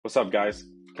What's up, guys?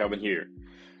 Calvin here.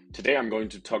 Today I'm going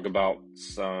to talk about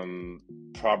some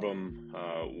problem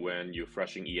when you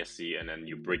freshing ESC and then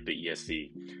you break the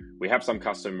ESC. We have some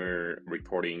customer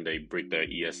reporting they break the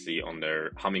ESC on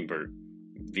their Hummingbird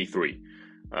V3.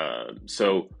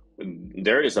 So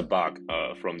there is a bug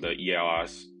from the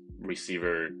ELS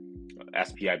receiver,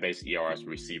 SPI-based ELS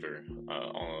receiver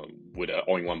with an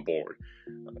all-in-one board.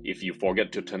 If you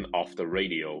forget to turn off the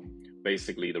radio,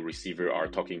 basically the receiver are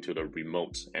talking to the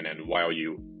remote, and then while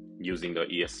you using the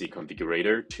ESC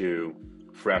configurator to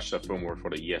fresh the firmware for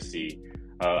the ESC,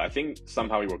 I think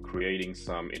somehow it will creating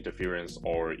some interference,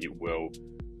 or it will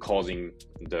causing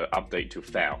the update to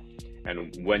fail.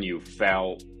 And when you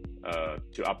fail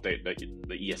to update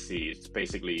the ESC, it's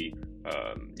basically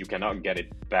you cannot get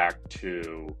it back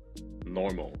to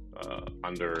normal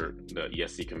under the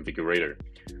ESC configurator.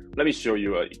 Let me show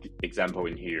you an example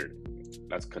in here.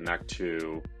 Let's connect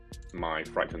to my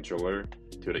flight controller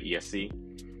to the ESC.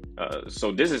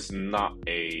 So this is not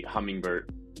a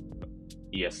Hummingbird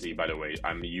ESC, by the way.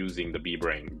 I'm using the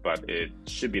BeeBrain, but it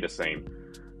should be the same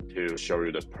to show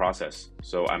you the process.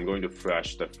 So I'm going to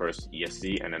fresh the first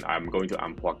ESC, and then I'm going to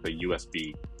unplug the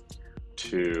USB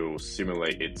to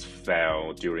simulate its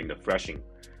fail during the freshing.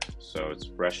 So it's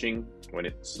freshing. When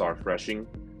it starts freshing,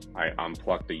 I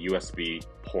unplug the USB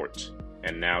port,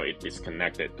 and now it is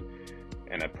connected.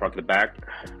 And I plug it back.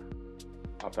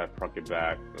 After I plug it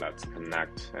back, let's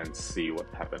connect and see what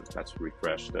happens. Let's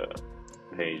refresh the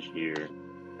page here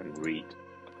and read.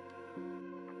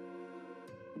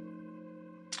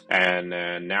 And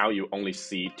now you only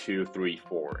see 2, 3,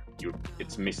 4.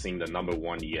 It's missing the number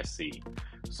 1 ESC.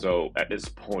 So at this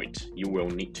point, you will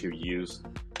need to use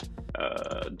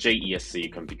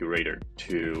JESC configurator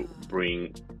to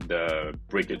bring the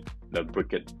bricked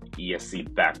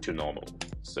ESC back to normal.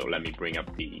 So let me bring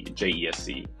up the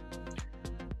JESC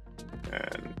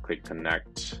and click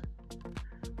connect,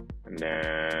 and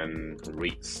then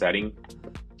read setting.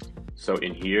 So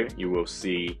in here you will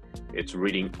see it's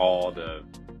reading all the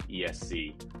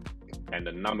ESC, and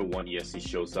the number 1 ESC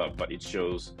shows up, but it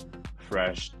shows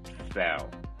fresh fail.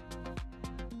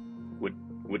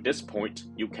 With this point,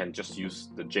 you can just use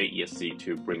the JESC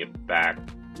to bring it back,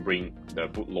 bring the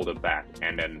bootloader back,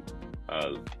 and then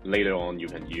later on you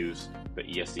can use the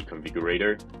ESC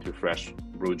configurator to fresh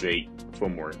BlueJ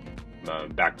firmware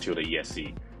back to the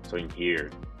ESC. So in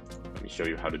here, let me show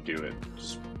you how to do it.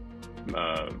 Just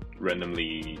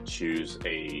randomly choose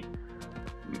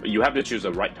you have to choose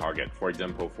the right target. For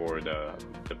example, for the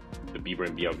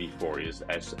BeeBrain BLV4 is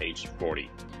SH40.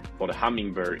 For the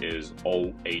Hummingbird is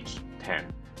OH10.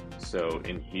 So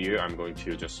in here, I'm going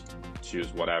to just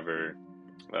choose whatever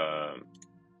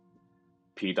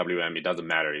PWM, it doesn't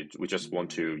matter. We just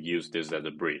want to use this as a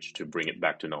bridge to bring it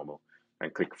back to normal,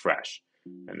 and click fresh.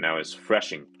 And now it's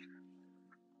freshing.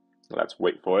 Let's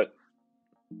wait for it.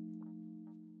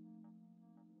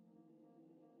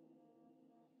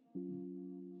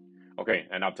 Okay,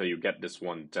 and after you get this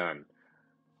one done,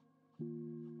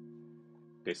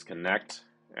 disconnect,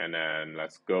 and then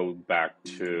let's go back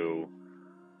to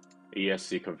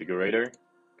ESC configurator,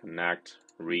 connect,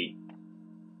 read,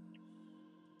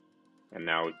 and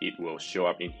now it will show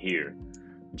up in here,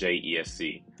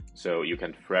 JESC. So you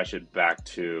can fresh it back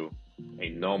to a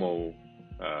normal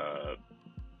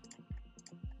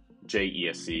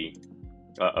JESC,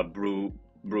 a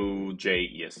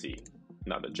BlueJ ESC,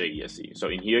 not the JESC. So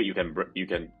in here you can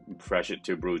fresh it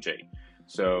to BlueJ.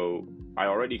 So I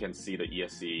already can see the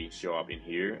ESC show up in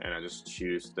here, and I just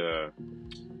choose the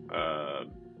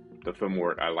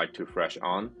firmware I like to fresh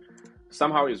on.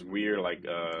 Somehow it's weird, like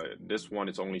this one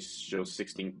is only shows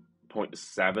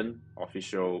 16.7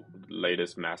 official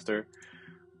latest master,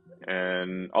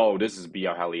 and oh, this is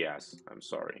BLHES. I'm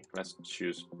sorry. Let's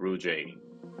choose BlueJ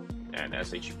and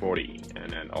SH40,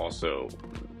 and then also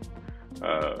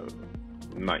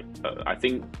I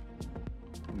think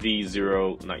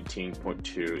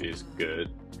V019.2 is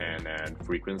good, and then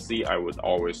frequency I would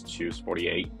always choose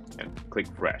 48 and click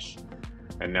fresh,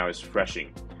 and now it's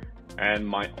freshing. And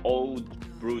my old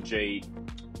BlueJ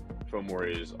firmware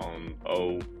is on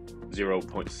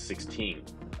 0.16.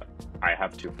 I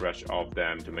have to fresh off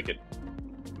them to make it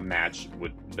match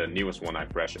with the newest one I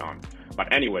fresh on.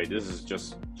 But anyway, this is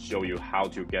just show you how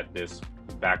to get this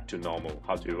back to normal,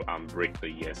 how to unbreak the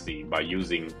ESC by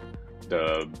using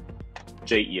the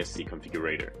JESC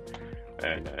configurator.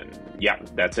 And yeah,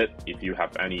 that's it. If you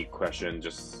have any question,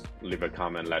 just leave a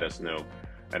comment, let us know.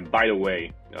 And by the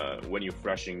way, when you're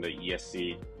freshing the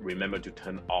ESC, remember to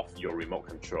turn off your remote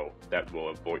control. That will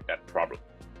avoid that problem.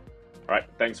 All right,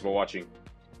 thanks for watching.